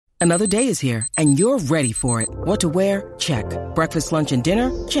Another day is here, and you're ready for it. What to wear? Check. Breakfast, lunch, and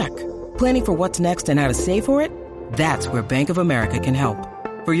dinner? Check. Planning for what's next and how to save for it? That's where Bank of America can help.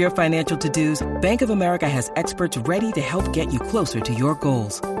 For your financial to-dos, Bank of America has experts ready to help get you closer to your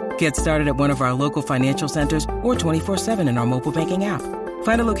goals. Get started at one of our local financial centers or 24/7 in our mobile banking app.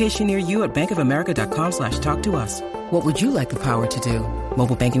 Find a location near you at bankofamerica.com/talktous. What would you like the power to do?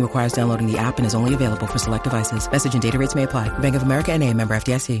 Mobile banking requires downloading the app and is only available for select devices. Message and data rates may apply. Bank of America N.A., member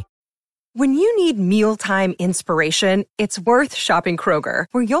FDIC. When you need mealtime inspiration, it's worth shopping Kroger,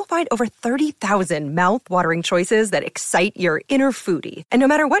 where you'll find over 30,000 mouth-watering choices that excite your inner foodie. And no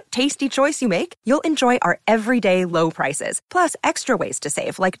matter what tasty choice you make, you'll enjoy our everyday low prices, plus extra ways to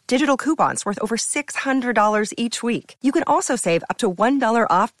save, like digital coupons worth over $600 each week. You can also save up to $1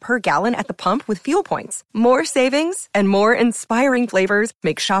 off per gallon at the pump with fuel points. More savings and more inspiring flavors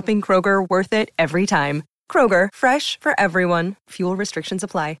make shopping Kroger worth it every time. Kroger, fresh for everyone. Fuel restrictions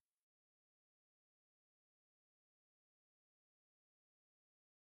apply.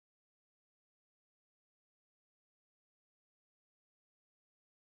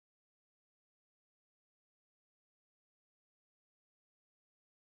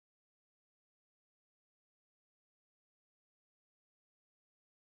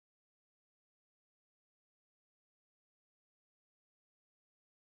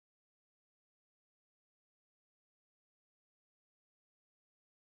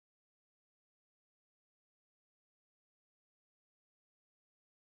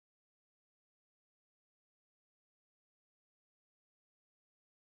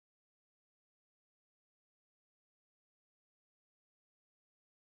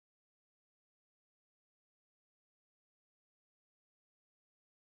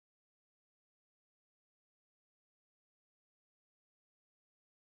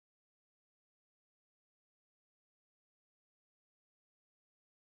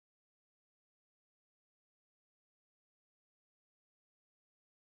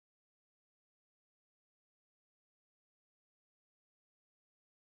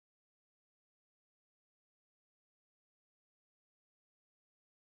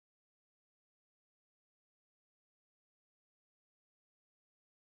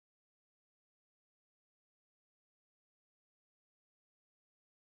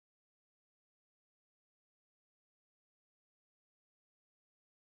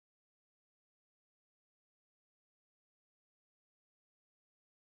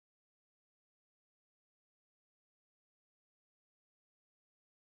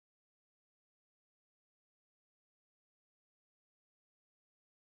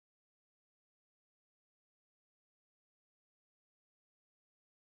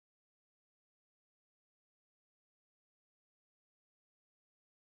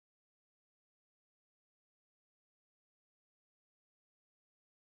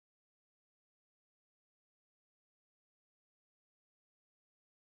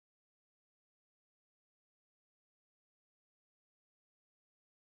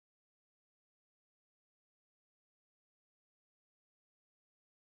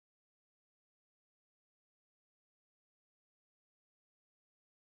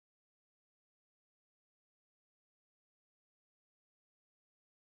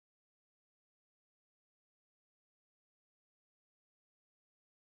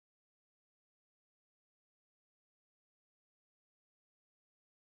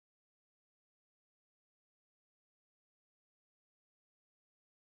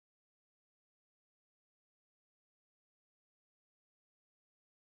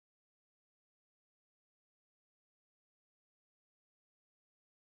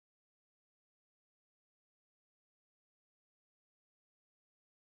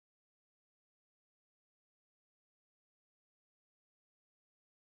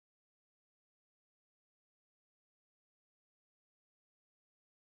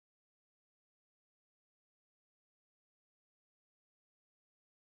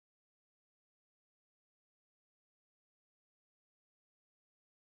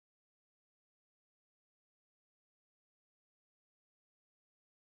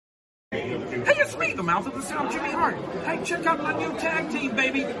 Hey, it's me, the mouth of the sound, Jimmy Hart. Hey, check out my new tag team,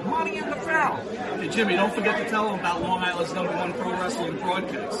 baby, Monty and the Pharaoh. Hey, Jimmy, don't forget to tell them about Long Island's #1 pro wrestling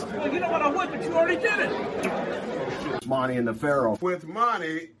broadcast. Well, you know what, I would, but you already did it. It's Monty and the Pharaoh. With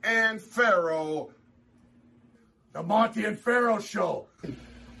Monty and Pharaoh. The Monty and Pharaoh Show.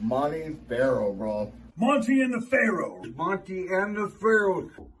 Monty and Pharaoh, bro. Monty and the Pharaoh. Monty and the Pharaoh.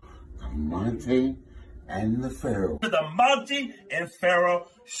 The Monty and the Pharaoh. The Monty and Pharaoh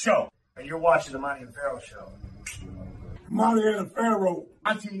Show. And you're watching the Monty and Pharaoh Show. Monty and the Pharaoh.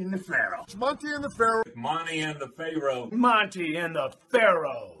 Monty and the Pharaoh. Monty and the Pharaoh. Monty and the Pharaoh. Monty and the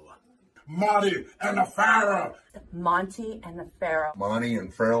Pharaoh. Monty and the Pharaoh. Monty and the Pharaoh. Monty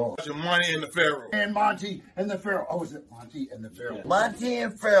and Pharaoh. Monty and the Pharaoh. And Monty and the Pharaoh. Oh, is it Monty and the Pharaoh? Monty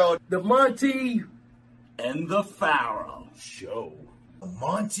and Pharaoh. The Monty and the Pharaoh Show.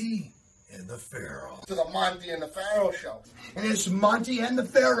 Monty and the Pharaoh. To the Monty and the Pharaoh Show. And it's Monty and the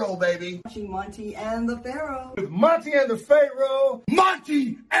Pharaoh, baby. Watching Monty and the Pharaoh. With Monty and the Pharaoh.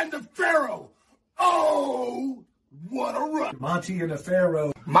 Monty and the Pharaoh. Oh, what a run. Monty and the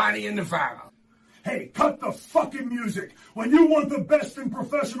Pharaoh. Monty and the Pharaoh. Hey, cut the fucking music. When you want the best in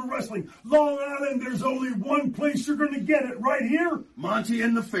professional wrestling, Long Island, there's only one place you're going to get it, right here. Monty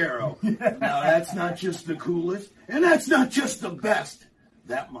and the Pharaoh. Now, that's not just the coolest, and that's not just the best.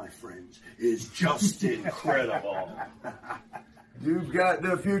 That, my friends, is just incredible. You've got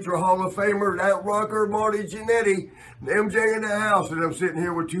the future Hall of Famer, that rocker, Marty Jannetty, MJ in the house, and I'm sitting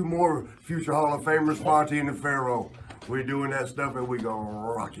here with two more future Hall of Famers, Monty and the Pharaoh. We're doing that stuff, and we're going to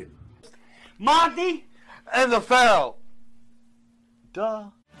rock it. Monty and the Pharaoh. Duh.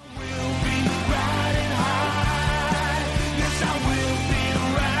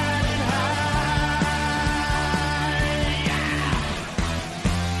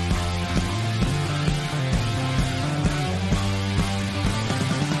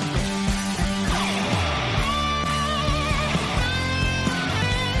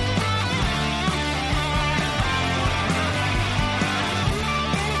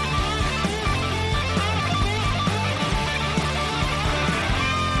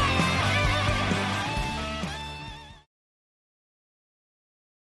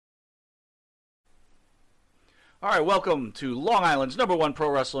 All right, welcome to Long Island's #1 pro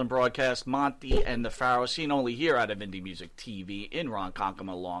wrestling broadcast, Monty and the Pharaoh, seen only here out of Indie Music TV in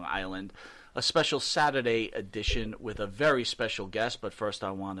Ronkonkoma, Long Island. A special Saturday edition with a very special guest, but first I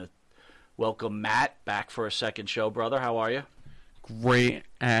want to welcome Matt back for a second show, brother. How are you? Great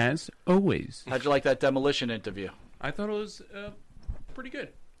as always. How'd you like that Demolition interview? I thought it was pretty good.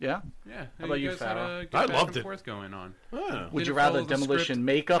 Yeah? Yeah. How about you, guys Pharaoh? had a good I back loved and it. forth going on. Would you rather Demolition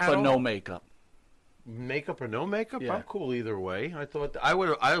makeup or no makeup? Makeup or no makeup? Yeah. I'm cool either way. I thought I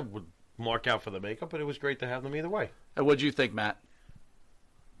would mark out for the makeup, but it was great to have them either way. And what'd you think, Matt?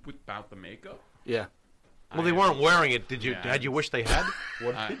 About the makeup? Yeah. Well, they weren't wearing it. Did you? Yeah. Had you wished they had?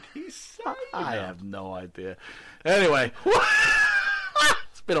 What I- did he say? I have no idea. Anyway,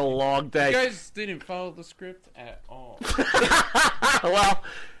 it's been a long day. You guys didn't follow the script at all. Well,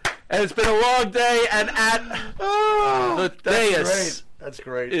 and it's been a long day, and at the dais That's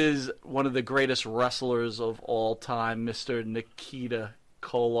great. is one of the greatest wrestlers of all time, Mr. Nikita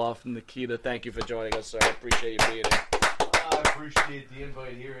Koloff. Nikita, thank you for joining us, sir. I appreciate you being here. I appreciate the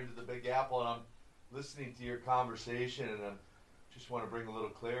invite here into the Big Apple, and I'm listening to your conversation, and I just want to bring a little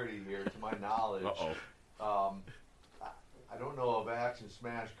clarity here to my knowledge. I don't know if Action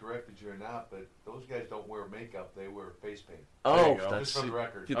Smash corrected you or not, but those guys don't wear makeup; they wear face paint. Oh, just for the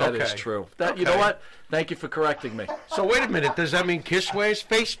record. That is true. You know what? Thank you for correcting me. So wait a minute. Does that mean Kiss wears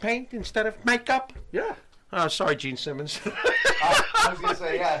face paint instead of makeup? Yeah. Oh, sorry, Gene Simmons. I was going to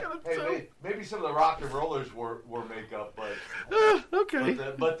say, yeah. Hey, maybe some of the rock and rollers wore makeup, but okay.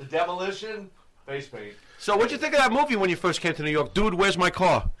 But the Demolition, face paint. So what'd you think of that movie when you first came to New York? Dude, where's my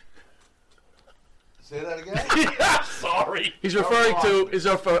car? Say that again? Yeah, sorry. He's referring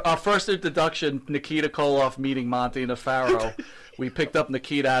to our first introduction, Nikita Koloff meeting Monty and the Pharaoh. We picked up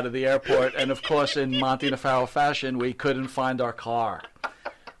Nikita out of the airport, and of course, in Monty and the Pharaoh fashion, we couldn't find our car.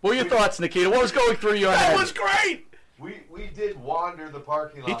 What were your thoughts, Nikita? What was going through your head? That was great! We did wander the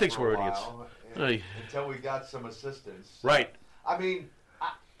parking lot He thinks for we're a idiots. while, until we got some assistance. Right. I mean,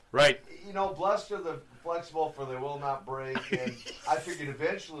 right. You know, blessed are the flexible, for they will not break. And I figured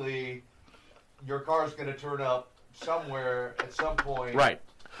eventually your car's going to turn up somewhere at some point. Right.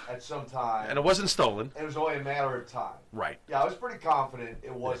 At some time. And it wasn't stolen. It was only a matter of time. Right. Yeah, I was pretty confident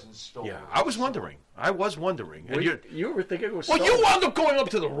it wasn't stolen. Yeah, I was wondering. And you were thinking it was well, stolen. you wound up going up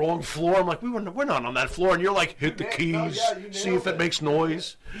to the wrong floor. I'm like, we're not on that floor. And you're like, hit the keys, see if it makes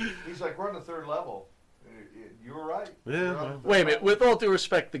noise. He's like, we're on the third level. You were right. Yeah. Wait a minute. With all due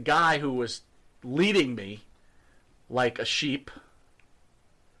respect, the guy who was leading me like a sheep,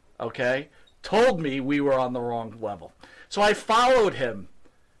 okay, told me we were on the wrong level. So I followed him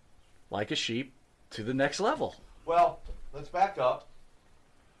like a sheep to the next level. Well, let's back up.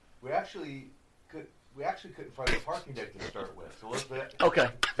 We actually couldn't find the parking deck to start with. So let's okay,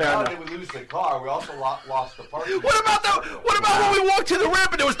 fair not enough. only did we lose the car, we also lost the parking deck. What about when we walked to the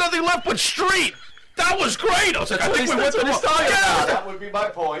ramp and there was nothing left but street? That was great. I was like, I think we went to the That would be my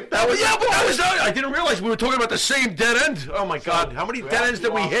point. I didn't realize we were talking about the same dead end. Oh my God, how many dead ends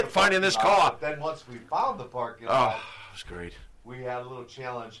did we hit finding this car? Then once we found the parking Oh, lot, it was great. we had a little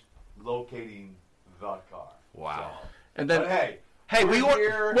challenge locating the car. Wow. So, And then, hey, we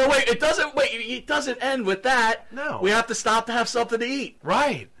here. Well, wait. It doesn't end with that. No. We have to stop to have something to eat.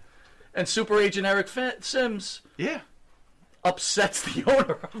 Right. And Super Agent Eric Sims. Yeah. Upsets the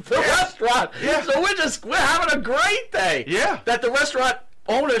owner of the restaurant. Yeah. So we're having a great day. Yeah. That the restaurant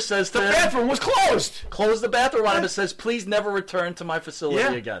owner says to The him, bathroom was closed. Close the bathroom on him and says, please never return to my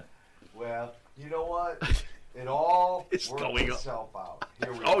facility again. Well, you know what? It all It's works going on. itself out.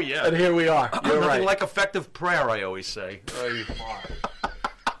 Here we Oh, are. yeah. And here we are. You're Nothing right. like effective prayer, I always say.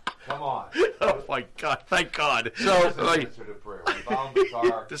 Come on. Oh, my God. Thank God. This is an answer to prayer. We found the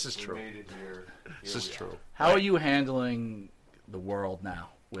car. This is true. We made it here. This is true. How are you handling the world now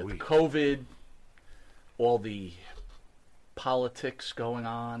with COVID, all the politics going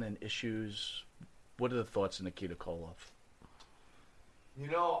on and issues? What are the thoughts of Nikita Koloff? You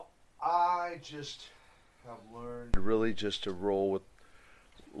know, I just have learned really just to roll with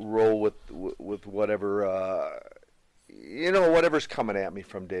whatever whatever's coming at me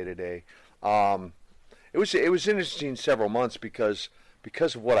from day to day. It was interesting several months because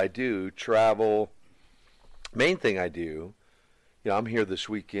of what I do, travel. Main thing I do, I'm here this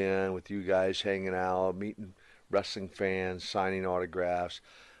weekend with you guys, hanging out, meeting wrestling fans, signing autographs.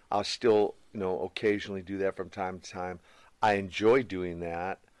 I'll still, occasionally do that from time to time. I enjoy doing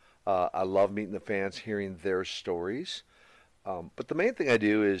that. I love meeting the fans, hearing their stories. But the main thing I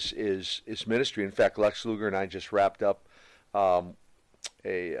do is ministry. In fact, Lex Luger and I just wrapped up a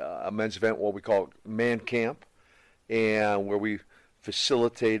men's event, what we call Man Camp, and where we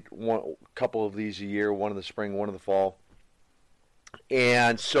facilitate a couple of these a year, one in the spring, one in the fall.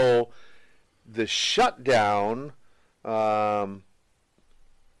 And so the shutdown, in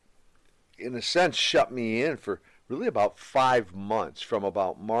a sense, shut me in for really about 5 months, from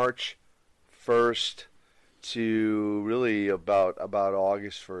about March 1st to really about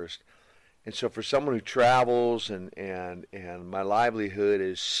August 1st. And so for someone who travels and my livelihood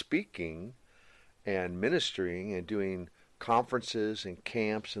is speaking and ministering and doing conferences and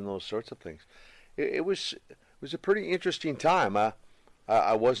camps and those sorts of things, it was a pretty interesting time.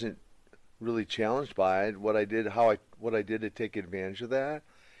 I wasn't really challenged by it. What I did to take advantage of that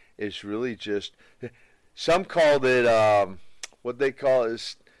is really just, some called it what they call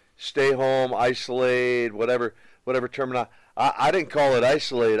is stay home, isolate, whatever term. I didn't call it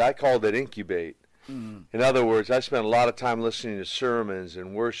isolate. I called it incubate. In other words, I spent a lot of time listening to sermons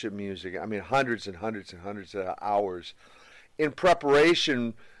and worship music. I mean, hundreds and hundreds and hundreds of hours in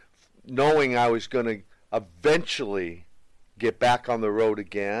preparation, knowing I was going to eventually get back on the road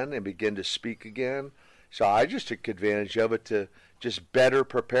again and begin to speak again. So I just took advantage of it to just better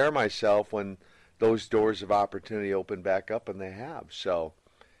prepare myself when those doors of opportunity open back up, and they have. So,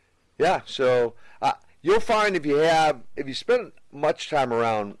 yeah. So you'll find if you spend much time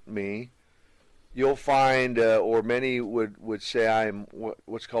around me, you'll find, or many would say, I'm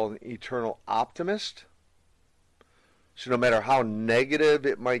what's called an eternal optimist. So no matter how negative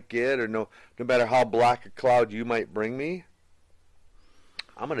it might get, or no matter how black a cloud you might bring me,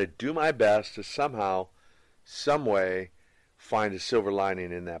 I'm going to do my best to somehow, some way, find a silver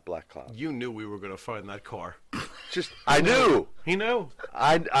lining in that black cloud. You knew we were going to find that car. I knew. He knew.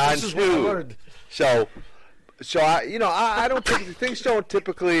 I this is knew. what I learned. So I don't think things don't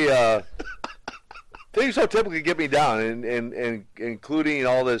typically get me down, and including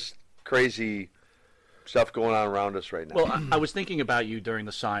all this crazy stuff going on around us right now. Well, I was thinking about you during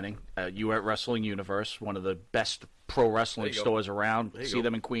the signing. You were at Wrestling Universe, one of the best pro wrestling stores around. See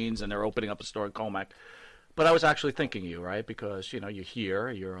them in Queens, and they're opening up a store in Comac. But I was actually thinking of you, right? Because, you're here.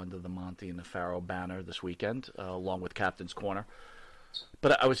 You're under the Monty and the Pharaoh banner this weekend, along with Captain's Corner.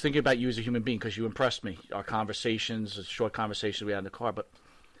 But I was thinking about you as a human being because you impressed me. Our conversations, the short conversations we had in the car. But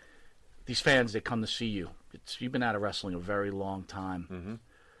these fans, they come to see you. You've been out of wrestling a very long time. Mm-hmm.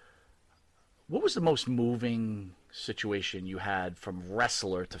 What was the most moving situation you had from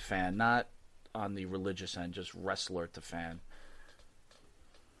wrestler to fan? Not on the religious end, just wrestler to fan.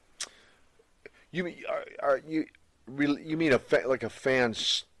 You mean you mean a fan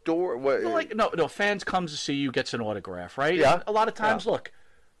store? What? No. Fans comes to see you, gets an autograph, right? Yeah. A lot of times, look,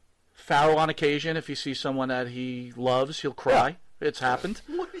 Pharaoh on occasion, if he sees someone that he loves, he'll cry. Yeah. It's happened.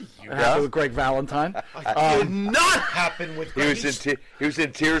 What are you? It happened with Greg Valentine. Did not happen with Greg. He was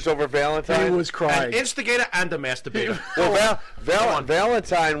in tears over Valentine. He was crying. An instigator and a masturbator. Well,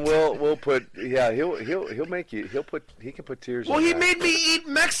 Valentine will put. Yeah, he'll make you. He can put tears. Well, in he that. made me eat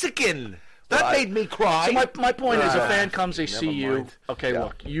Mexican. That made me cry. So my point is, a fan comes, they see you. Mind. Okay,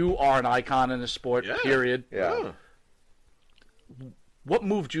 look, you are an icon in the sport. Period. Yeah. What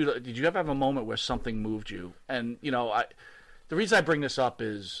moved you? Did you ever have a moment where something moved you? And the reason I bring this up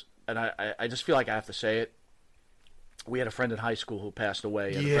is, and I just feel like I have to say it. We had a friend in high school who passed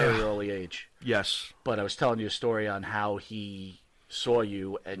away at a Yeah. very early age. Yes. But I was telling you a story on how he saw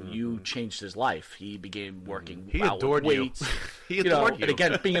you and you changed his life. He began working He out adored with you. weights. He You know, adored you. And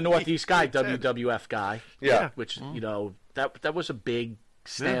again, being a Northeast guy, He did. WWF guy. Yeah. Which, you know, that was a big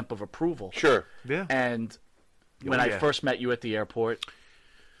stamp of approval. Sure. Yeah. And when Oh, I yeah. first met you at the airport,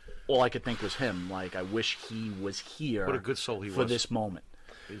 all I could think was him. Like, I wish he was here. What a good soul he for was. this moment.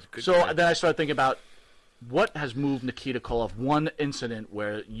 He's a good So guy. then I started thinking about what has moved Nikita Koloff. One incident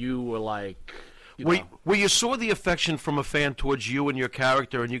where you were like, Where you saw the affection from a fan towards you and your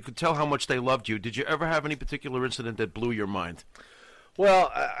character, and you could tell how much they loved you. Did you ever have any particular incident that blew your mind?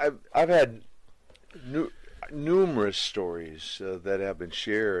 Well, I've had numerous stories that have been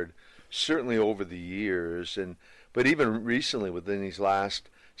shared, certainly over the years, but even recently, within these last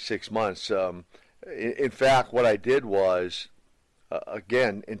 6 months. In fact, what I did was,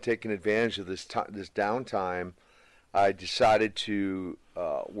 again, in taking advantage of this downtime, I decided to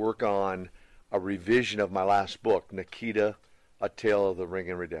work on a revision of my last book, Nikita, A Tale of the Ring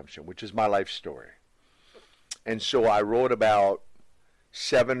and Redemption, which is my life story. And so I wrote about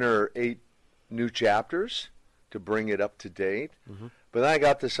 7 or 8 new chapters to bring it up to date. Mm-hmm. But then I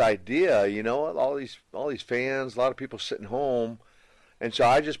got this idea, you know, all these fans, a lot of people sitting home, and so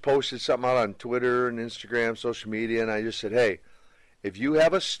I just posted something out on Twitter and Instagram, social media, and I just said, hey, if you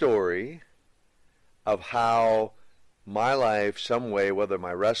have a story of how my life, some way, whether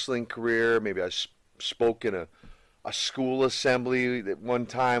my wrestling career, maybe I spoke in a school assembly at one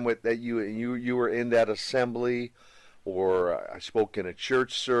time that you were in that assembly, or I spoke in a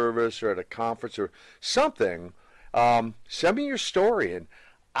church service or at a conference or something, send me your story. And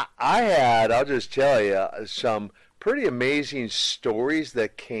I'll just tell you, some pretty amazing stories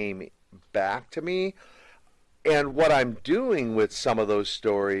that came back to me. And what I'm doing with some of those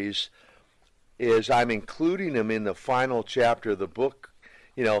stories is I'm including them in the final chapter of the book.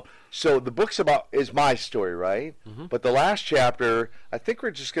 You know, so the book's is my story, right? Mm-hmm. But the last chapter, I think we're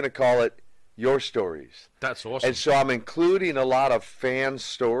just going to call it Your Stories. That's awesome. And so I'm including a lot of fan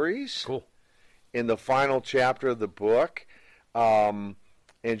stories. Cool. In the final chapter of the book, and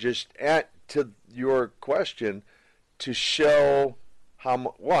just to your question, to show how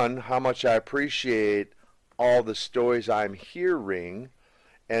much I appreciate all the stories I'm hearing,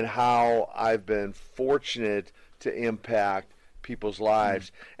 and how I've been fortunate to impact people's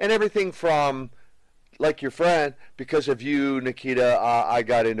lives, and everything from, like your friend, because of you, Nikita, I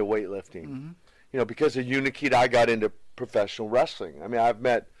got into weightlifting. You know, because of you, Nikita, I got into professional wrestling. I mean, I've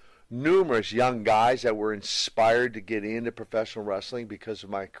met numerous young guys that were inspired to get into professional wrestling because of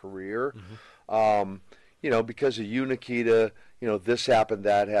my career. You know, because of you, Nikita, you know, this happened,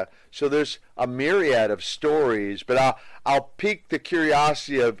 that happened. So there's a myriad of stories, but I'll pique the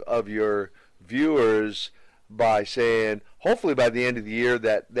curiosity of your viewers by saying, hopefully by the end of the year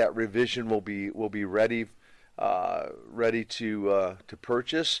that revision will be ready to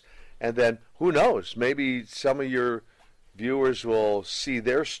purchase, and then who knows, maybe some of your viewers will see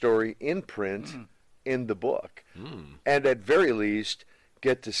their story in print in the book, and at very least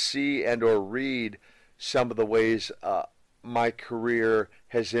get to see and or read some of the ways my career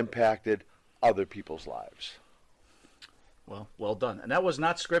has impacted other people's lives. Well done. And that was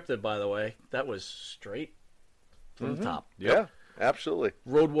not scripted, by the way. That was straight from the top. Yeah, absolutely.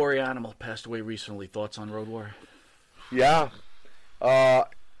 Road Warrior Animal passed away recently. Thoughts on Road Warrior? Yeah.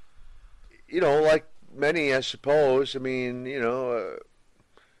 You know, like many, I suppose. I mean, you know,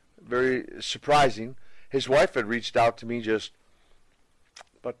 very surprising. His wife had reached out to me just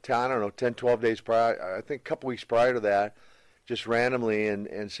about, 10, 12 days prior, I think a couple weeks prior to that, just randomly,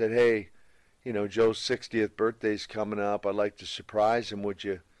 and said, hey, you know, Joe's 60th birthday's coming up. I'd like to surprise him. Would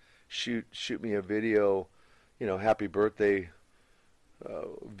you shoot me a video, you know, happy birthday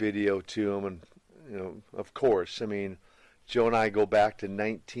video to him? And, you know, of course, I mean, Joe and I go back to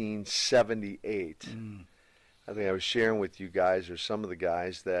 1978. I think I was sharing with you guys, or some of the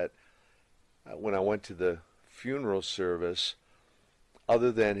guys, that when I went to the funeral service,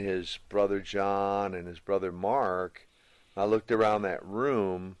 other than his brother John and his brother Mark, I looked around that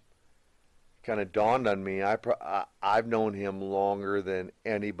room, kind of dawned on me, I've known him longer than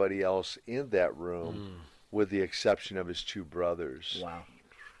anybody else in that room, with the exception of his 2 brothers. Wow.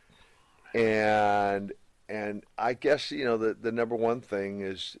 And I guess, you know, the number one thing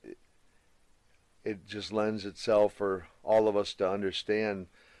is it just lends itself for all of us to understand,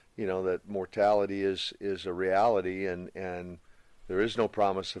 you know, that mortality is a reality, and there is no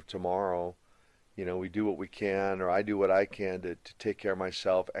promise of tomorrow. You know, we do what we can, or I do what I can to take care of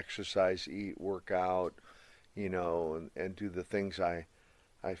myself, exercise, eat, work out, you know, and do the things I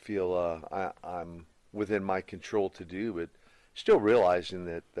I feel I'm within my control to do, but still realizing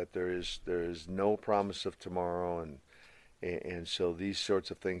that there is no promise of tomorrow, and so these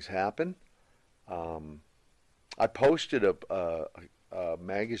sorts of things happen. I posted a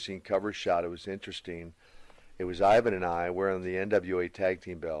magazine cover shot. It was interesting. It was Ivan and I wearing the NWA tag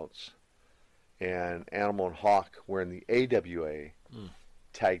team belts, and Animal and Hawk wearing the AWA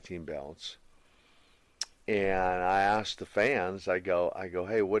tag team belts. And I asked the fans, I go,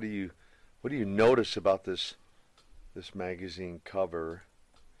 hey, what do you notice about this magazine cover?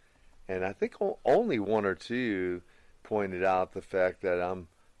 And I think only one or two pointed out the fact that I'm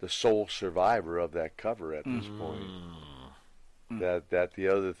the sole survivor of that cover at this point. That the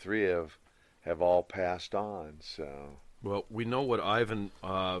other three have all passed on. So. Well, we know what Ivan,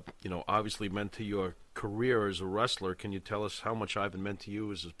 obviously meant to your career as a wrestler. Can you tell us how much Ivan meant to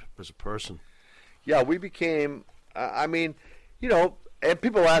you as a person? Yeah, we became. And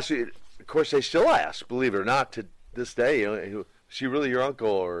people ask me. Of course, they still ask. Believe it or not, to this day, is she really your uncle?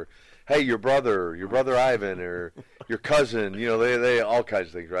 Or, hey, your brother Ivan, or your cousin? They all kinds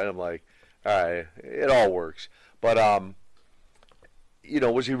of things, right? I'm like, all right, it all works. But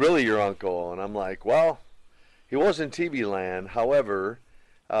was he really your uncle? And I'm like, well, he was in TV land. However,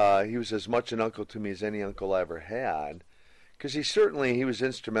 he was as much an uncle to me as any uncle I ever had, because he was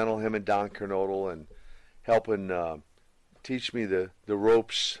instrumental, him and Don Kernodle, and helping teach me the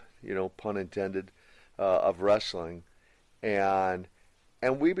ropes, pun intended, of wrestling, and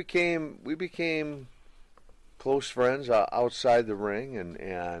we became close friends outside the ring,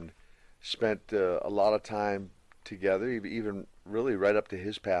 and spent a lot of time together, even really right up to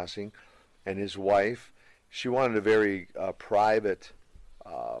his passing. And his wife, she wanted a very private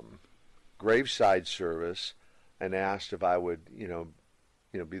graveside service, and asked if I would,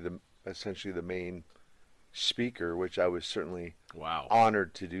 be essentially the main speaker, which I was certainly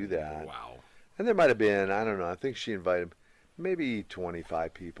honored to do that. Wow. And there might have been, I don't know, I think she invited maybe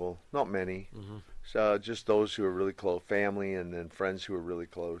 25 people, not many. Mm-hmm. So just those who were really close, family, and then friends who were really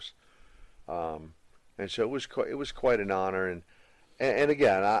close. And so it was quite an honor, and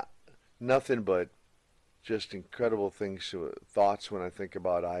again, nothing but just incredible thoughts when I think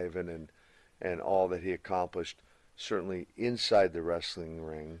about Ivan and all that he accomplished, certainly inside the wrestling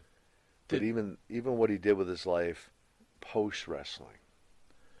ring, but even what he did with his life post wrestling.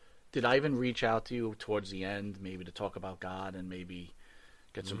 Did Ivan reach out to you towards the end, maybe to talk about God and maybe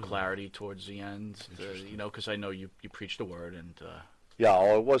get some clarity towards the end? Because I know you preached the word, and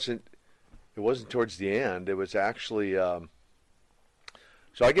yeah, it wasn't towards the end. It was actually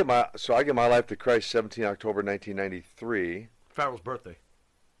so I get my life to Christ 17 October 1993. Farrell's birthday.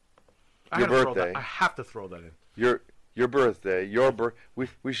 Your birthday. I have to throw that in. Your birthday.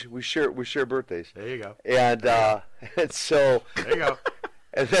 We share birthdays. There you go. And so there you go.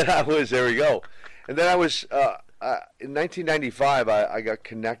 And then there we go. And then I was in 1995. I got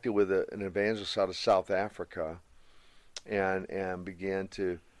connected with an evangelist out of South Africa, and began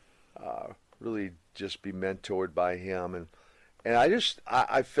to really just be mentored by him, and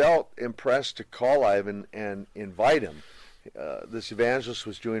I felt impressed to call Ivan and invite him. This evangelist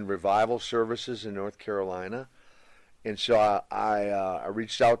was doing revival services in North Carolina, and so I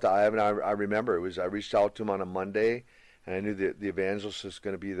reached out to Ivan. I remember I reached out to him on a Monday, and I knew the evangelist was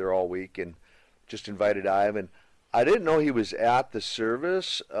going to be there all week, and just invited Ivan. I didn't know he was at the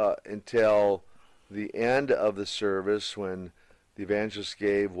service until the end of the service, when the evangelist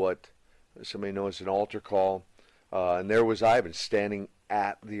gave what somebody knows as an altar call, and there was Ivan standing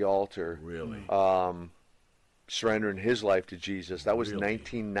at the altar, really, surrendering his life to Jesus. That was really?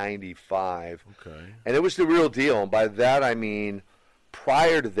 1995. Okay. And it was the real deal. And by that I mean,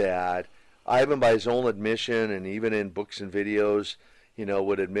 prior to that, Ivan, by his own admission, and even in books and videos,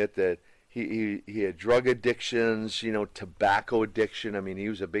 would admit that he had drug addictions, tobacco addiction. I mean, he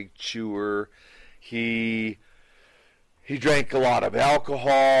was a big chewer. He drank a lot of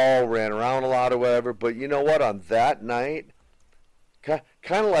alcohol, ran around a lot or whatever. But you know what? On that night,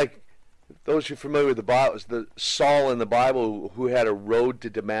 kind of like those who are familiar with the Bible, the Saul in the Bible who had a road to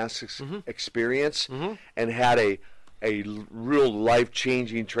Damascus experience and had a real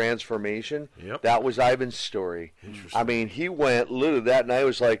life-changing transformation. Yep. That was Ivan's story. I mean, he went literally that night.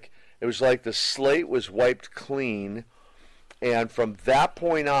 It was like the slate was wiped clean, and from that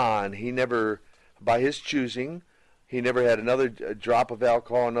point on, he never, by his choosing, he never had another drop of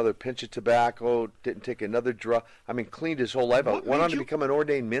alcohol, another pinch of tobacco, didn't take another drop. I mean, cleaned his whole life out. Went on to become an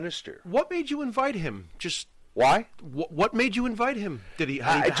ordained minister. What made you invite him? Just why? What made you invite him? Had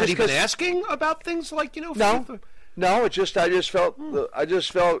he been asking about things like No. I just felt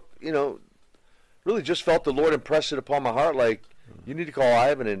really just felt the Lord impress it upon my heart. Like, You need to call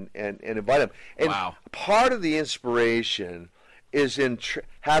Ivan and invite him. And part of the inspiration is in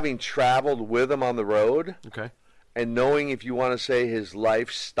having traveled with him on the road. Okay. And knowing, if you want to say, his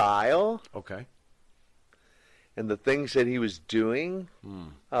lifestyle. Okay. And the things that he was doing,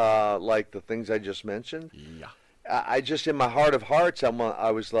 like the things I just mentioned. Yeah. I just, in my heart of hearts,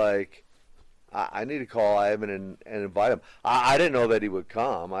 I was like, I need to call Ivan and invite him. I didn't know that he would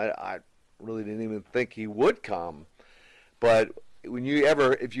come. I really didn't even think he would come. But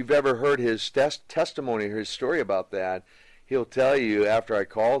if you've ever heard his testimony or his story about that, he'll tell you after I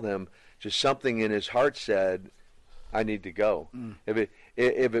called him, just something in his heart said, I need to go. If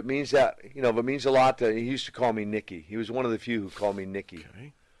it means that, if it means a lot to, he used to call me Nicky. He was one of the few who called me Nicky.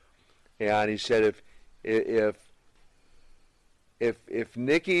 Okay. And he said, if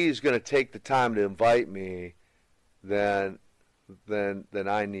Nicky is going to take the time to invite me, then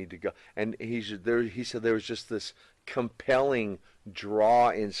I need to go. And he said there was just this compelling draw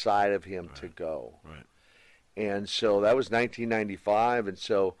inside of him to go. Right. And so that was 1995, and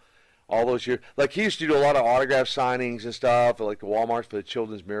so all those years, like he used to do a lot of autograph signings and stuff, like the Walmarts for the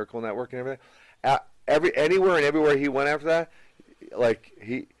Children's Miracle Network and everything. Anywhere and everywhere he went after that, like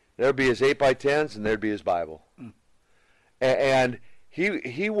there'd be his 8x10s and there'd be his Bible. And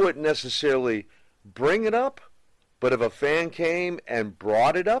he wouldn't necessarily bring it up, but if a fan came and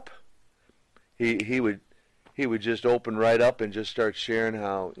brought it up, he would just open right up and just start sharing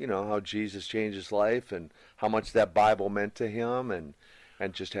how Jesus changed his life and how much that Bible meant to him, and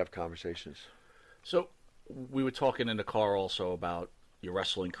just have conversations. So we were talking in the car also about your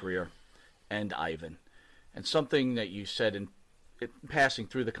wrestling career and Ivan, and something that you said in passing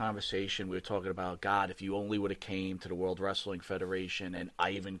through the conversation, we were talking about, God, if you only would have came to the World Wrestling Federation and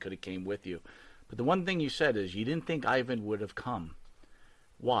Ivan could have came with you. But the one thing you said is you didn't think Ivan would have come.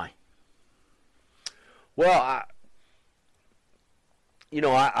 Why? Well,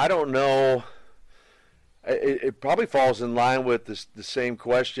 I don't know. It probably falls in line with the same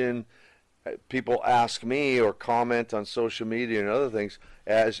question people ask me or comment on social media and other things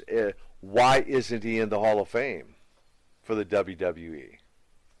as why isn't he in the Hall of Fame for the WWE?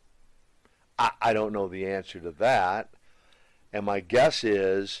 I don't know the answer to that, and my guess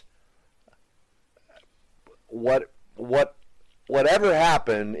is whatever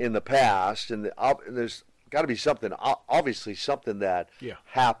happened in the past, and there's got to be something, obviously something that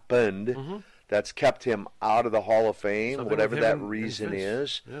happened that's kept him out of the Hall of Fame, something whatever that reason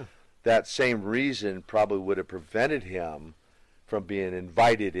is. Yeah. That same reason probably would have prevented him from being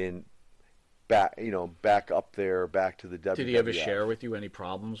invited in back up there, back to the WWF. Did he ever share with you any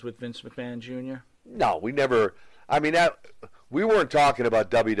problems with Vince McMahon Jr.? No, we never. I mean, we weren't talking about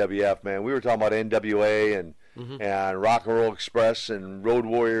WWF, man. We were talking about NWA and Rock and Roll Express and Road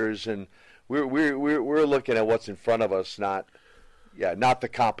Warriors, and we're looking at what's in front of us, not the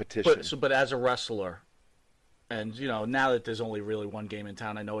competition. But as a wrestler, and now that there's only really one game in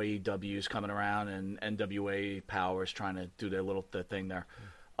town, I know AEW is coming around and NWA Power is trying to do their thing there.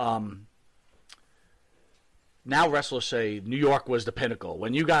 Now wrestlers say New York was the pinnacle.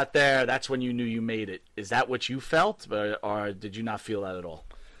 When you got there, that's when you knew you made it. Is that what you felt, or did you not feel that at all?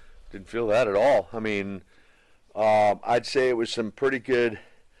 Didn't feel that at all. I mean, I'd say it was some pretty good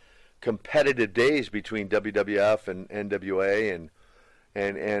competitive days between WWF and NWA,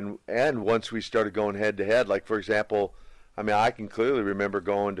 and once we started going head to head, like for example, I mean, I can clearly remember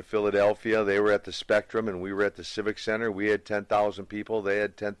going to Philadelphia. They were at the Spectrum and we were at the Civic Center. We had 10,000 people. They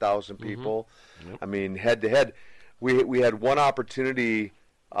had 10,000 people. Yep. I mean, head to head. We had one opportunity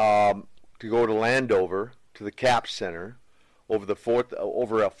to go to Landover to the Cap Center over a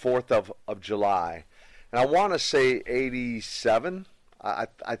 4th of July, and I want to say 87.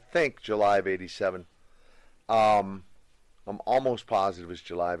 I think July of 87. I'm almost positive it was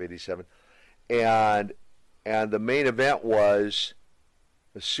July of 87. And the main event was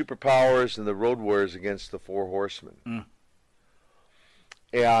the Superpowers and the Road Warriors against the Four Horsemen.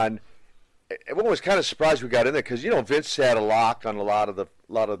 And everyone was kind of surprised we got in there because, Vince had a lock on a lot of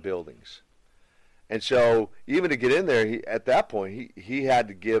the buildings. And so even to get in there, at that point, he had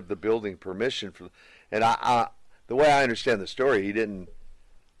to give the building permission for. And the way I understand the story, he didn't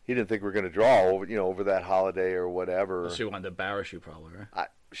think we were going to draw over that holiday or whatever. So he wanted to embarrass you, probably, right?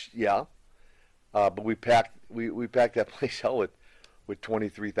 Yeah. But we packed that place out with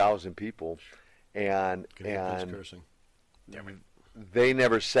 23,000 people, and cursing. They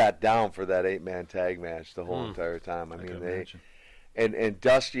never sat down for that 8-man tag match the whole entire time. I mean, and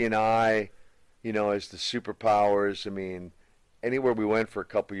Dusty and I, as the Superpowers. I mean, anywhere we went for a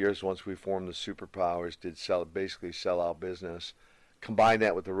couple of years once we formed the Superpowers, basically sell out business. Combine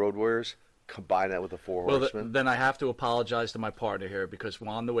that with the Road Warriors, combine that with the Four Well, Horsemen. then I have to apologize to my partner here because we're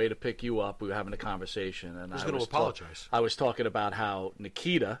on the way to pick you up. We were having a conversation, and Who's I gonna was apologize? I was talking about how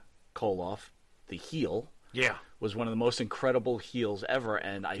Nikita Koloff, the heel, was one of the most incredible heels ever,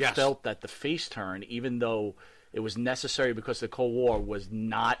 and I felt that the face turn, even though it was necessary because the Cold War, was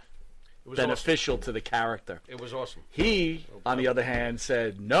not beneficial to the character. It was awesome. He, on the other hand,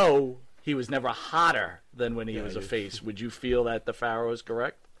 said no. He was never hotter than when he was a face. Would you feel that the Pharaoh is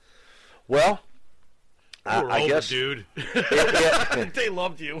correct? Well, I guess, dude. They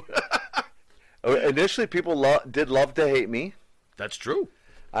loved you. Initially, people did love to hate me. That's true.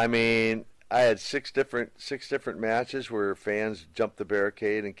 I mean, I had six different matches where fans jumped the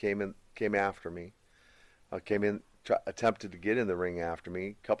barricade and came after me. Attempted to get in the ring after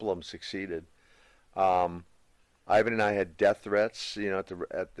me. A couple of them succeeded. Ivan and I had death threats, at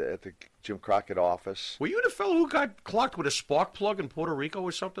the Jim Crockett office. Were you the fellow who got clocked with a spark plug in Puerto Rico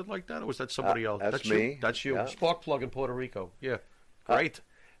or something like that, or was that somebody else? That's me. You? That's you. Yeah. Spark plug in Puerto Rico. Yeah, great.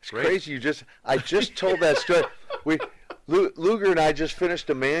 It's crazy. I just told that story. Luger and I just finished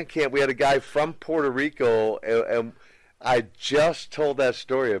a man camp. We had a guy from Puerto Rico, and I just told that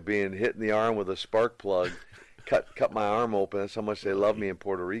story of being hit in the arm with a spark plug. Cut my arm open. That's how much they love me in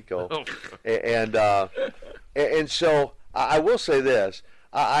Puerto Rico. And so I will say this: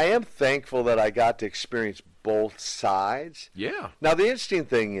 I am thankful that I got to experience both sides. Yeah. Now the interesting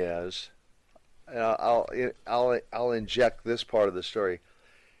thing is, I'll inject this part of the story.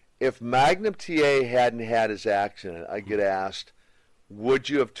 If Magnum TA hadn't had his accident, I get asked, "Would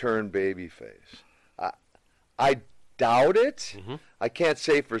you have turned babyface?" I doubt it. Mm-hmm. I can't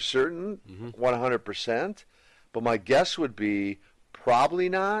say for certain, 100%. But my guess would be probably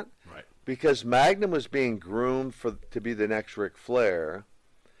not, right? Because Magnum was being groomed to be the next Ric Flair.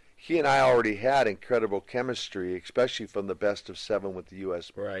 He and I already had incredible chemistry, especially from the best of 7 with the U.S.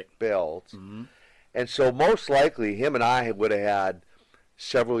 belt. Mm-hmm. And so most likely him and I would have had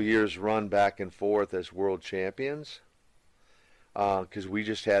several years run back and forth as world champions because we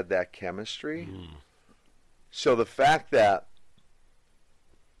just had that chemistry. So the fact that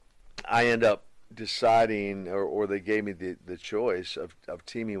I end up deciding, or they gave me the choice of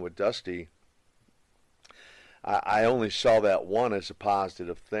teaming with Dusty, I only saw that one as a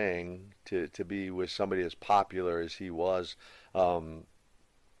positive thing, to be with somebody as popular as he was, and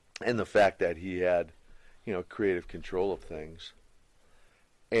the fact that he had, creative control of things.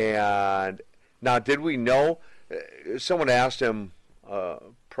 And now, did we know? Someone asked him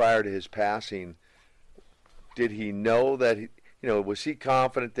prior to his passing, did he know that was he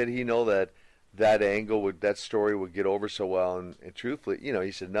confident that he know that that story would get over so well? And truthfully,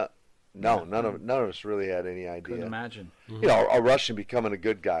 he said no, none of us really had any idea. Couldn't imagine. A Russian becoming a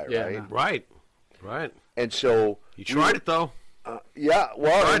good guy, Yeah, right? no. Right. And so you tried it though.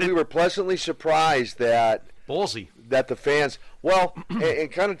 We were pleasantly surprised that ballsy that the fans. Well,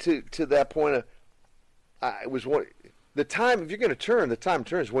 and kind of to that point of, it was the time. If you're going to turn, the time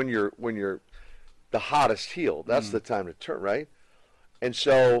turns when you're the hottest heel. That's the time to turn, right? And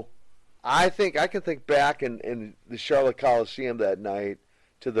so I think I can think back in the Charlotte Coliseum that night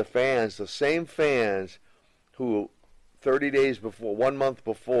to the fans, the same fans who 30 days before, 1 month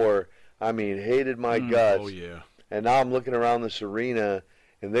before, hated my guts. Oh, yeah. And now I'm looking around this arena,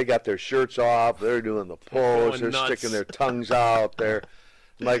 and they got their shirts off. They're doing the pose. They're sticking their tongues out there.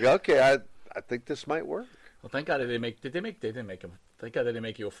 I'm like, okay, I think this might work. Well, thank God they didn't make him. Thank God they didn't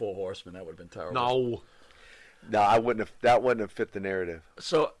make you a Four Horseman. That would have been terrible. No, I wouldn't have. That wouldn't have fit the narrative.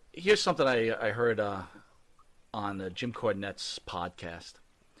 So here's something I heard on Jim Cornette's podcast.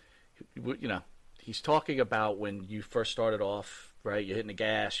 He's talking about when you first started off, right? You're hitting the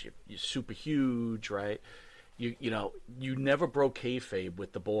gas. You're super huge, right? You never broke kayfabe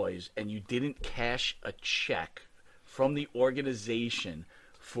with the boys, and you didn't cash a check from the organization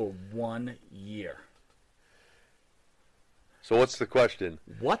for 1 year. So what's the question?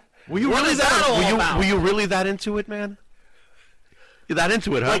 What? Were you really that? Were you really that into it, man? You're that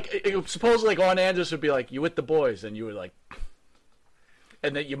into it, huh? Like, supposedly, Arn Anderson would be like, "You with the boys," and you were like,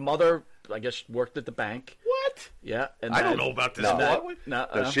 and that your mother, I guess, worked at the bank. What? Yeah, and I don't know about this.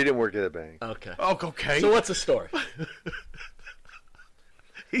 No, she didn't work at the bank. Okay. Oh, okay. So what's the story?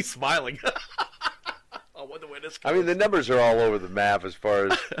 He's smiling. I wonder where this goes. The numbers are all over the map as far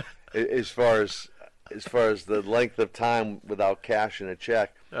as the length of time without cashing a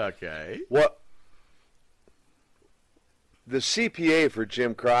check. Okay. What the CPA for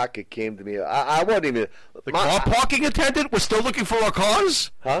Jim Crockett came to me. I wasn't even the car parking attendant. We're still looking for our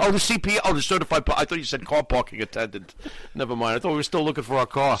cars. Huh? Oh, the CPA. Oh, the certified. I thought you said car parking attendant. Never mind. I thought we were still looking for our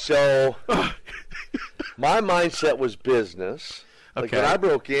car. So my mindset was business. Like Okay. when I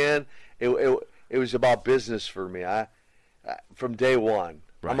broke in, it was about business for me. I from day one,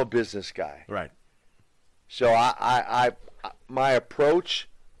 Right. I'm a business guy. Right. So my approach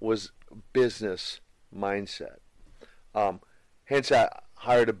was business mindset. Hence, I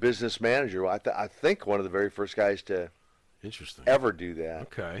hired a business manager. I think one of the very first guys to ever do that.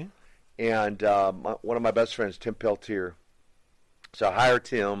 Okay. And one of my best friends, Tim Peltier. So I hired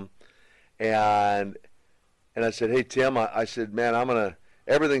Tim, and I said, "Hey Tim," I said, "Man,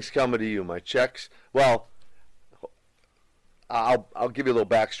 everything's coming to you. My checks. Well, I'll give you a little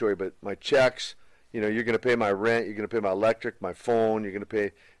backstory, but my checks. You're going to pay my rent. You're going to pay my electric, my phone. You're going to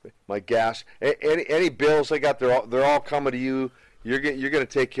pay my gas. Any bills I got, they're all coming to you. You're going to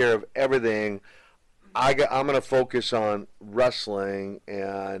take care of everything. I'm going to focus on wrestling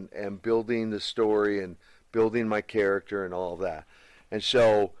and building the story and building my character and all of that." And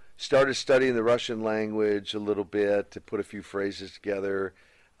so started studying the Russian language a little bit to put a few phrases together.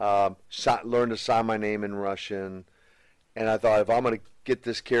 Learned to sign my name in Russian. And I thought, if I'm going to get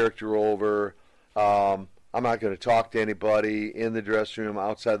this character over, I'm not going to talk to anybody in the dressing room,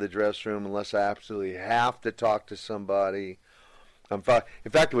 outside the dressing room, unless I absolutely have to talk to somebody. In fact,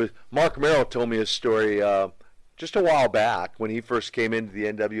 it was Mark Merrill told me a story just a while back when he first came into the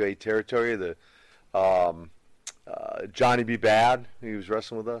NWA territory. The Johnny B. Bad, he was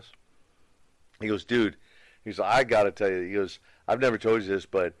wrestling with us. He goes, "Dude," he's like, "I got to tell you," he goes, "I've never told you this,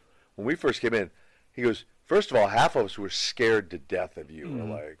 but when we first came in," he goes, "first of all, half of us were scared to death of you. We're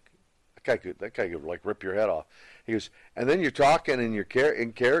like, that guy could like rip your head off." He goes, "And then you're talking in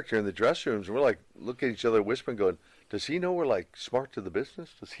character in the dressing rooms, and we're like looking at each other, whispering, going, does he know we're like smart to the business?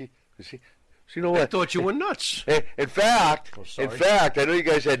 Does he know what?" I thought you were nuts. In fact, I know you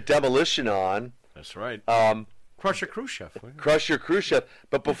guys had Demolition on. That's right. Crusher Khrushchev. Crusher Khrushchev.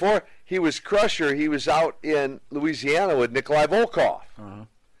 But before he was Crusher, he was out in Louisiana with Nikolai Volkov. Uh-huh.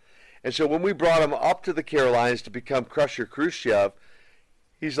 And so when we brought him up to the Carolinas to become Crusher Khrushchev,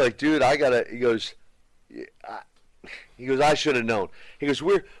 he's like, "Dude, he goes, "I should have known." He goes,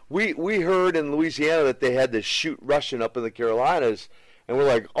 we heard in Louisiana that they had this shoot Russian up in the Carolinas, and we're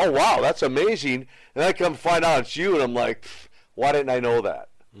like, "Oh wow, that's amazing." And I come find out it's you, and I'm like, "Why didn't I know that?"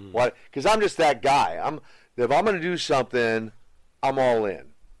 Why? Because I'm just that guy. If I'm going to do something, I'm all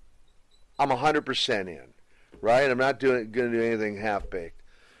in. I'm 100% in, right? I'm not going to do anything half-baked.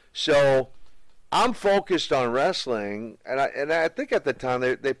 So I'm focused on wrestling, and I think at the time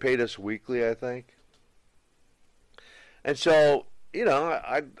they paid us weekly, I think. And so,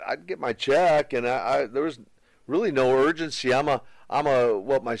 I'd get my check, and there was really no urgency. I'm a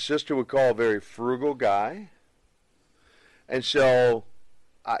what my sister would call a very frugal guy. And so,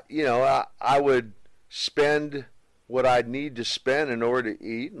 I would spend what I'd need to spend in order to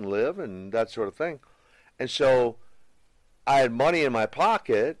eat and live and that sort of thing. And so I had money in my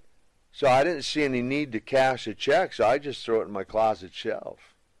pocket, so I didn't see any need to cash a check, so I just throw it in my closet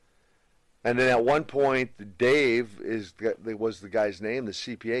shelf. And then at one point, Dave was the guy's name, the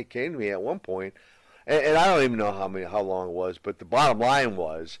CPA, came to me at one point, and I don't even know how long it was, but the bottom line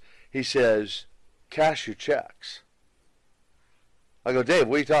was, he says, "Cash your checks." I go, "Dave,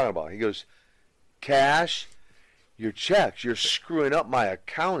 what are you talking about?" He goes, "Cash your checks. You're screwing up my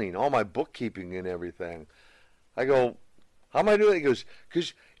accounting, all my bookkeeping and everything." I go, "How am I doing it?" He goes,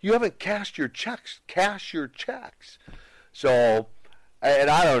 "Because you haven't cashed your checks. Cash your checks." So, and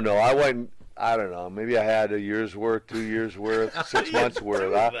I don't know. I don't know. Maybe I had a year's worth, 2 years worth, 6 months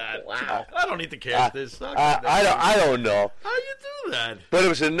worth. Wow. I don't need to cash this. I don't know. How you do that? But it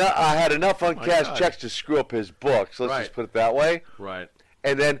was enough. I had enough uncashed checks to screw up his books. Let's just put it that way. Right.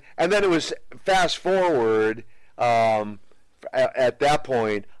 And then it was fast forward. At that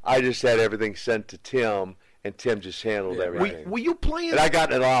point, I just had everything sent to Tim, and Tim just handled everything. Were you playing? And I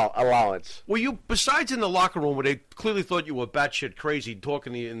got an allowance. Were you, besides in the locker room where they clearly thought you were batshit crazy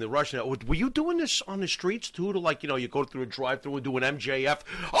talking in the Russian, were you doing this on the streets too? To you go through a drive-through and do an MJF?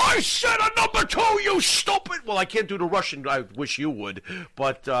 "I said a number 2, you stupid!" Well, I can't do the Russian. I wish you would.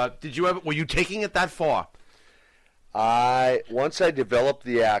 But were you taking it that far? Once I developed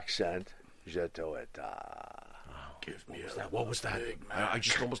the accent, give me that. What was that? I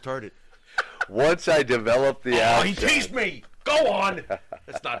just almost heard it. Once I developed the accent. He teased me. Go on.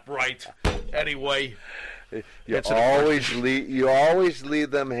 That's not right. Anyway. You always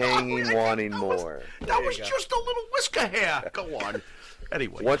leave them hanging, wanting more. That was just a little whisker hair. Go on.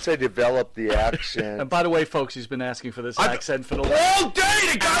 Anyway. Once I developed the accent. And by the way, folks, he's been asking for this accent for the all day.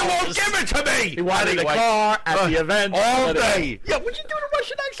 The guy won't give it to me. He wanted in the car, at the event. All day. Yeah, would you do the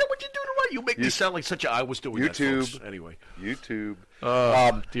Russian accent? Would you do the Russian? You make me sound like such a... I was doing YouTube. That, anyway. YouTube.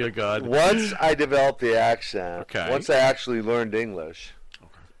 Dear God. Once I developed the accent, once I actually learned English,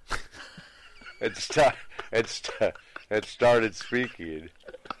 it started speaking.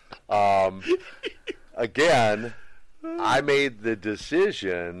 Again, I made the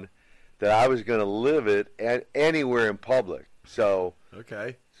decision that I was going to live it anywhere in public. So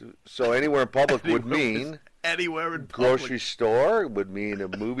okay. So anywhere in public would mean anywhere in grocery store. It would mean a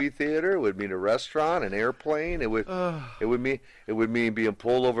movie theater. It would mean a restaurant, an airplane. It would mean being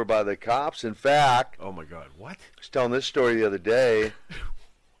pulled over by the cops. In fact, oh my God, what? I was telling this story the other day.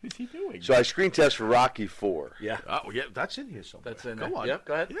 What is he doing? So I screen test for Rocky IV. Yeah. Oh yeah, that's in here somewhere. That's in Go there. on. Yep,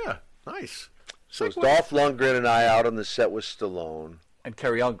 go ahead. Yeah, nice. So it's Dolph Lundgren and I out on the set with Stallone. And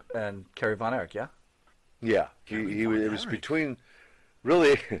Kerry Von Erich, yeah? Yeah. It was between,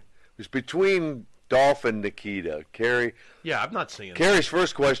 really, it was between Dolph and Nikita. Kerry. Yeah, I'm not seeing Kerry's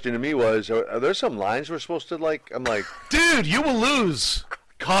first question to me was, are there some lines we're supposed to like? I'm like, dude, you will lose.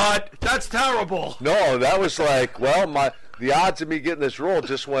 Cut. That's terrible. No, that was like, well, the odds of me getting this role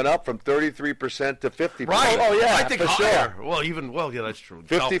just went up from 33% to 50%. Right. Oh, yeah, I think for higher. sure. Well, yeah, that's true.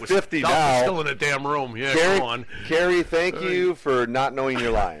 50-50 now. now. Still in the damn room. Yeah, Kerry, go on. Kerry, thank you for not knowing your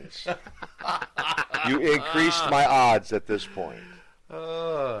lines. You increased my odds at this point.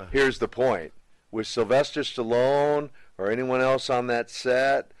 Here's the point. With Sylvester Stallone or anyone else on that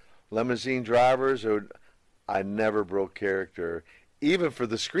set, limousine drivers, I never broke character, even for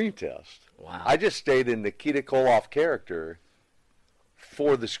the screen test. Wow. I just stayed in Nikita Koloff character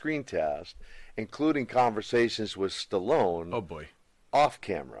for the screen test, including conversations with Stallone. Oh, boy. Off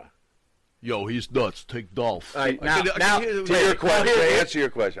camera. Yo, he's nuts. Take Dolph. All right, to answer your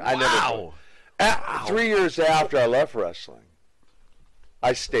question, I never. 3 years after I left wrestling,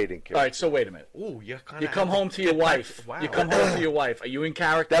 I stayed in character. All right, so wait a minute. Ooh, you come home to your wife. Wow. You come home to your wife. Are you in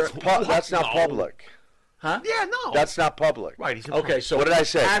character? That's not public. Huh? Yeah, no. That's not public. Right. He's in Okay, private. so what did I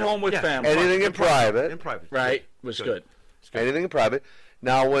say? At home with family. Anything in private. In private. Right, was good. Anything in private.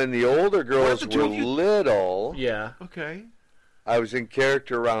 Now, when the older girls were little, yeah, okay, I was in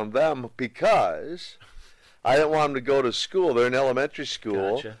character around them because I didn't want them to go to school. They're in elementary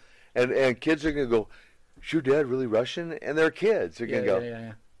school, Gotcha. and kids are going to go, "Is your dad really Russian?" And they're kids. They're going to go,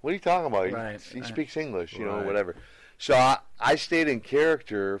 yeah. "What are you talking about? Right, he right. speaks English, you know, Right. whatever." So I stayed in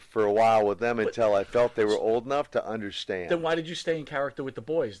character for a while with them until I felt they were old enough to understand. Then why did you stay in character with the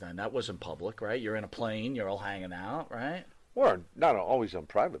boys then? That wasn't public, right? You're in a plane, you're all hanging out, right? We're not always on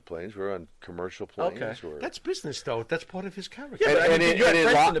private planes. We're on commercial planes. Okay. Or, That's business, though. That's part of his character. Yeah, but I mean, you had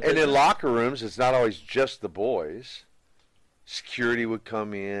friends in the and in business. locker rooms, it's not always just the boys. Security would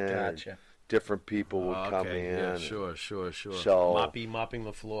come in. Gotcha. Different people would come in. Yeah, sure. So mopping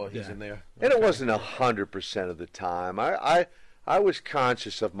the floor. He's in there. And it wasn't 100% of the time. I was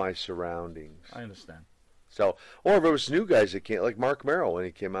conscious of my surroundings. I understand. So, or if it was new guys that came, like Mark Merrill when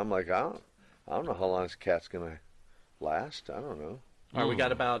he came, I'm like, I don't know how long this cat's gonna last. I don't know. All right, we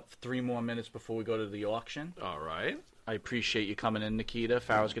got about 3 more minutes before we go to the auction. All right. I appreciate you coming in, Nikita.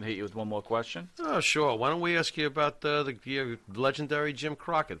 Farrell's going to hit you with one more question. Oh, sure. Why don't we ask you about the legendary Jim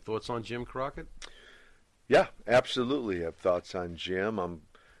Crockett? Thoughts on Jim Crockett? Yeah, absolutely. I have thoughts on Jim. I'm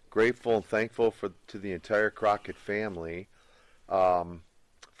grateful and thankful to the entire Crockett family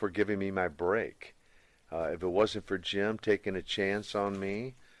for giving me my break. If it wasn't for Jim taking a chance on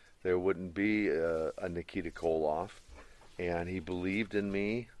me, there wouldn't be a Nikita Koloff. And he believed in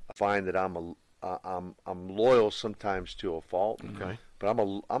me. I find that I'm loyal sometimes to a fault. Okay. But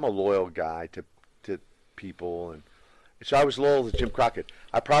I'm a loyal guy to people, and so I was loyal to Jim Crockett.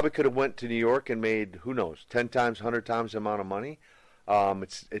 I probably could have went to New York and made, who knows, 10 times, 100 times the amount of money.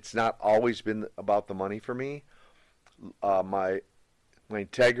 It's not always been about the money for me. My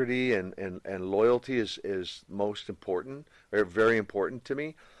integrity and loyalty is most important, or very important to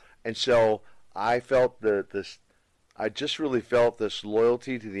me, and so I felt I just really felt this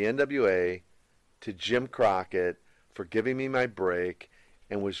loyalty to the NWA, to Jim Crockett for giving me my break,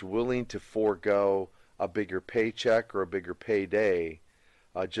 and was willing to forego a bigger paycheck or a bigger payday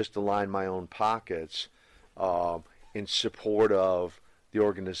just to line my own pockets in support of the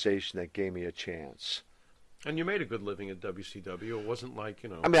organization that gave me a chance. And you made a good living at WCW. It wasn't like, you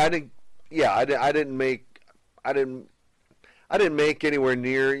know. I mean, I didn't make anywhere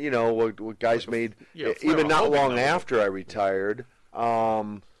near, you know, what guys made, even not long after I retired.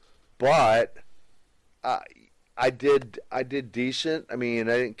 But I did decent. I mean,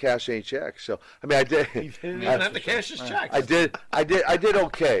 I didn't cash any checks, so I mean, I did. He didn't even have to cash his checks. I did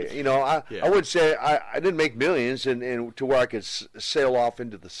okay. You know, I would say I didn't make millions, and to where I could sail off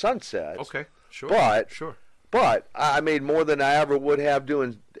into the sunset. Okay, sure. But I made more than I ever would have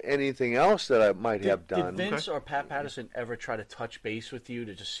doing anything else that I might have done. Did Vince or Pat Patterson ever try to touch base with you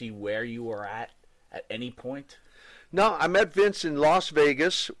to just see where you were at any point? No, I met Vince in Las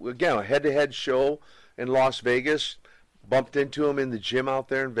Vegas. Again, a head-to-head show in Las Vegas. Bumped into him in the gym out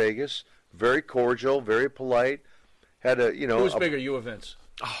there in Vegas. Very cordial, very polite. Had a, Who's bigger, you or Vince?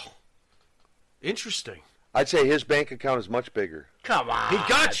 Oh, interesting. I'd say his bank account is much bigger. Come on. He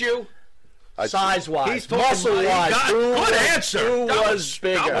got you. Size-wise, talking muscle-wise. Good answer. Who That was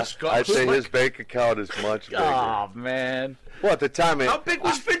bigger? I'd say his bank account is much bigger. Oh, man. Well, at the time... How big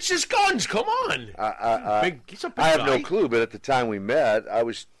was Vince's guns? Come on. He's a big I have guy. no clue, but at the time we met, I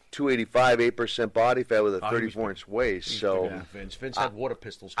was 285, 8% body fat with a 34-inch waist. So Vince had water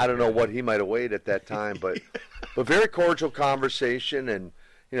pistols. I don't know what he might have weighed at that time, but very cordial conversation, and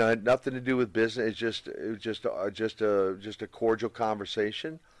had nothing to do with business. It was just a cordial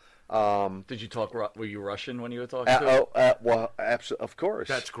conversation. Did you talk? Were you Russian when you were talking to him? Well, absolutely, of course.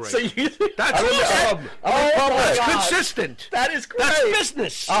 That's great. So that's awesome. That's consistent. That is great. That's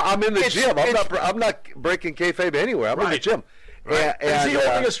business. I'm in the gym. I'm not breaking kayfabe anywhere. I'm in the gym. Right. Is he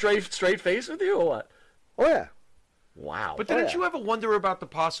holding a straight face with you or what? Oh yeah. Wow. But didn't you ever wonder about the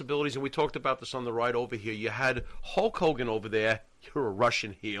possibilities? And we talked about this on the ride over here. You had Hulk Hogan over there. You're a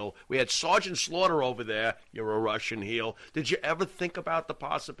Russian heel. We had Sergeant Slaughter over there. You're a Russian heel. Did you ever think about the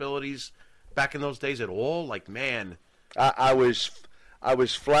possibilities back in those days at all? Like, man, I was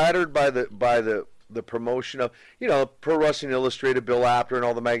flattered by the promotion of Pro Wrestling Illustrated, Bill Apter, and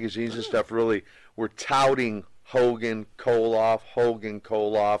all the magazines and stuff. Really were touting Hogan, Koloff.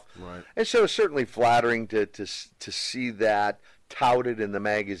 Right. And so it's certainly flattering to see that touted in the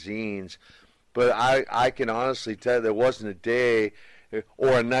magazines. But I can honestly tell you there wasn't a day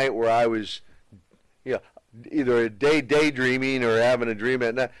or a night where I was, either a day daydreaming or having a dream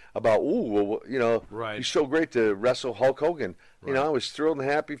at night about, right. It's so great to wrestle Hulk Hogan. Right. I was thrilled and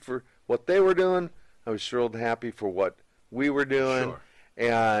happy for what they were doing. I was thrilled and happy for what we were doing. Sure.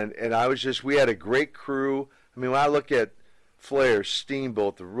 And I was we had a great crew. I mean, when I look at Flair,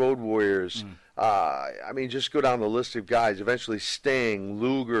 Steamboat, the Road Warriors, just go down the list of guys. Eventually Sting,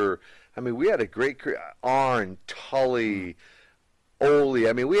 Luger. I mean, we had a great crew. Arn, Tully, Ole.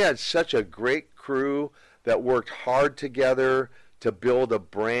 I mean, we had such a great crew that worked hard together to build a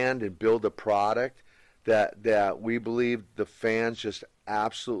brand and build a product that we believed the fans just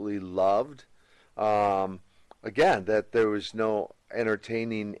absolutely loved. Again, that there was no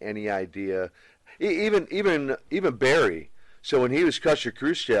entertaining any idea. Even Barry. So when he was Crusher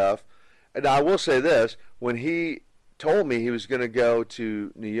Khrushchev, and I will say this, when he told me he was going to go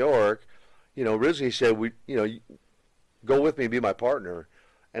to New York, originally he said, go with me, be my partner.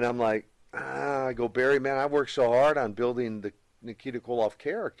 And I'm like, I go, Barry, man, I worked so hard on building the Nikita Koloff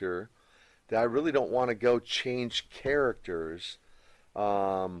character that I really don't want to go change characters.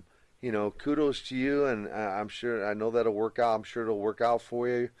 Kudos to you, and I'm sure, I know that'll work out. I'm sure it'll work out for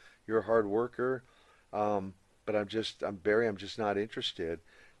you. You're a hard worker. But I'm just not interested.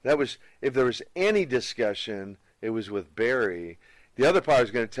 That was, if there was any discussion, it was with Barry. The other part I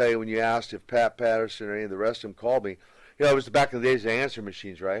was going to tell you when you asked if Pat Patterson or any of the rest of them called me, it was back in the days of answer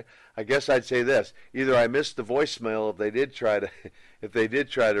machines, right? I guess I'd say this: either I missed the voicemail if they did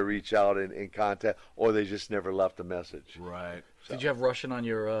try to reach out and contact, or they just never left a message. Right. So. Did you have Russian on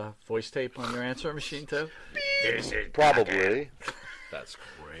your voice tape on your answer machine too? Probably. That's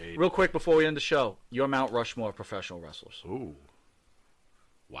great. Real quick before we end the show, your Mount Rushmore of professional wrestlers. Ooh.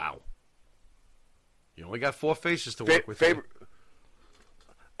 Wow. You only got 4 faces to work with. Favorite.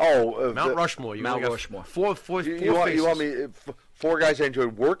 Mount Rushmore. Mount Rushmore. Four faces. You want me 4 guys I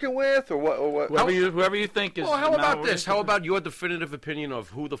enjoyed working with, or what? Whoever you think is. Well, how about this? How about your definitive opinion of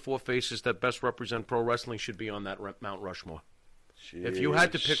who the 4 faces that best represent pro wrestling should be on that Mount Rushmore? Jeez. If you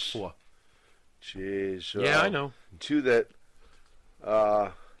had to pick 4. Jeez. Yeah, I know. 2 that.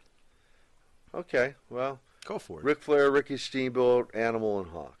 Okay, well, go for it. Ric Flair, Ricky Steamboat, Animal, and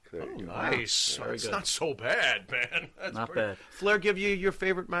Hawk. There you go. Nice. It's not so bad, man. That's not bad. Flair give you your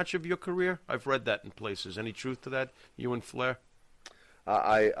favorite match of your career? I've read that in places. Any truth to that? You and Flair?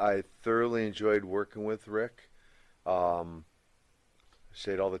 I thoroughly enjoyed working with Rick. I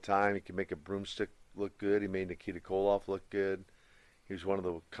say it all the time. He can make a broomstick look good. He made Nikita Koloff look good. He was one of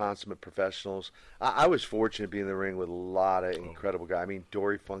the consummate professionals. I was fortunate to be in the ring with a lot of incredible guys. I mean,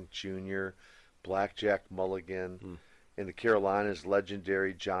 Dory Funk Jr., Blackjack Mulligan. In the Carolinas,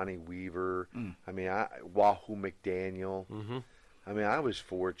 legendary Johnny Weaver. I mean, Wahoo McDaniel. I mean, I was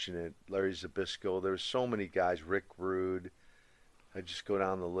fortunate. Larry Zbyszko. There were so many guys. Rick Rude. I just go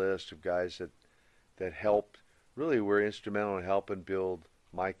down the list of guys that helped, really were instrumental in helping build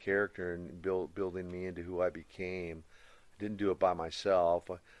my character and building me into who I became. I didn't do it by myself.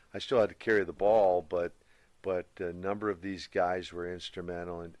 I still had to carry the ball, but a number of these guys were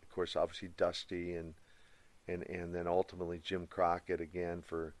instrumental. And, of course, obviously Dusty and and then ultimately Jim Crockett again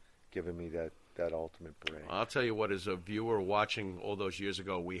for giving me that ultimate break. I'll tell you what, as a viewer watching all those years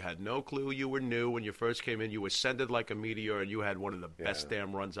ago, we had no clue you were new. When you first came in, you ascended like a meteor, and you had one of the best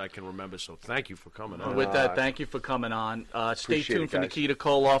damn runs I can remember, so thank you for coming on. With that, thank you for coming on. Stay tuned for guys. Nikita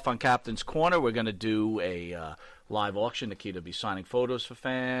Koloff on Captain's Corner. We're going to do a live auction. Nikita will be signing photos for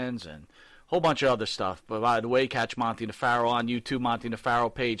fans and whole bunch of other stuff. But by the way, catch Monty Nefaro on YouTube, Monty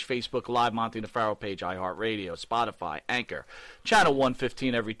Nefaro page, Facebook Live, Monty Nefaro page, iHeartRadio, Spotify, Anchor, Channel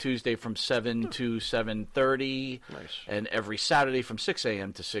 115 every Tuesday from 7 to 7:30, and every Saturday from 6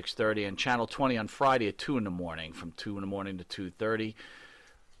 a.m. to 6:30, and Channel 20 on Friday at 2 in the morning, from 2 in the morning to 2:30.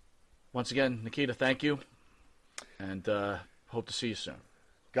 Once again, Nikita, thank you, and hope to see you soon.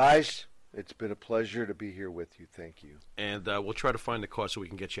 Guys, it's been a pleasure to be here with you. Thank you. And we'll try to find the car so we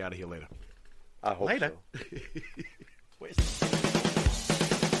can get you out of here later. I hope Later. so.